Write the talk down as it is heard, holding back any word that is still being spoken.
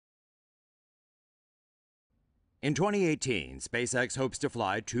In 2018, SpaceX hopes to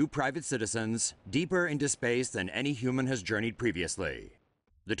fly 2 private citizens deeper into space than any human has journeyed previously.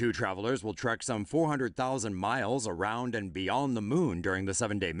 The 2 travelers will trek some 400,000 miles around and beyond the moon during the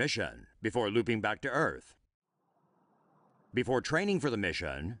 7-day mission, before looping back to Earth. Before training for the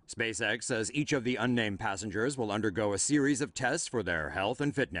mission, SpaceX says each of the unnamed passengers will undergo a series of tests for their health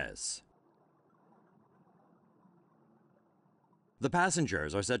and fitness. The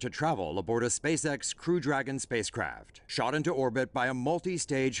passengers are set to travel aboard a SpaceX Crew Dragon spacecraft, shot into orbit by a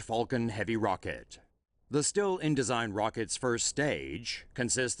multi-stage Falcon Heavy Rocket. The still-in-design rocket's first stage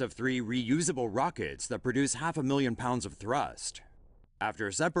consists of 3 reusable rockets that produce 500,000 pounds of thrust.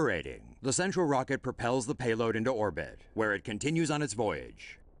 After separating, the central rocket propels the payload into orbit, where it continues on its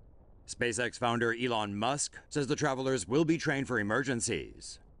voyage. SpaceX founder Elon Musk says the travelers will be trained for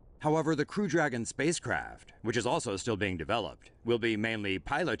emergencies. However, the Crew Dragon spacecraft, which is also still being developed, will be mainly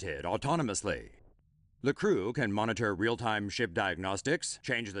piloted autonomously. The crew can monitor real-time ship diagnostics,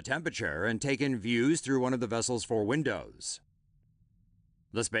 change the temperature, and take in views through one of the vessel's 4 windows.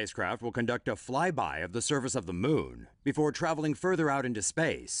 The spacecraft will conduct a flyby of the surface of the moon before traveling further out into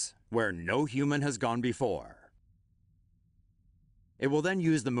space, where no human has gone before. It will then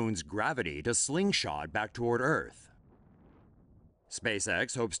use the moon's gravity to slingshot back toward Earth.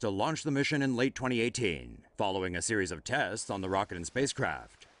 SpaceX hopes to launch the mission in late 2018, following a series of tests on the rocket and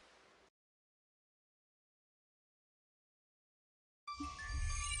spacecraft.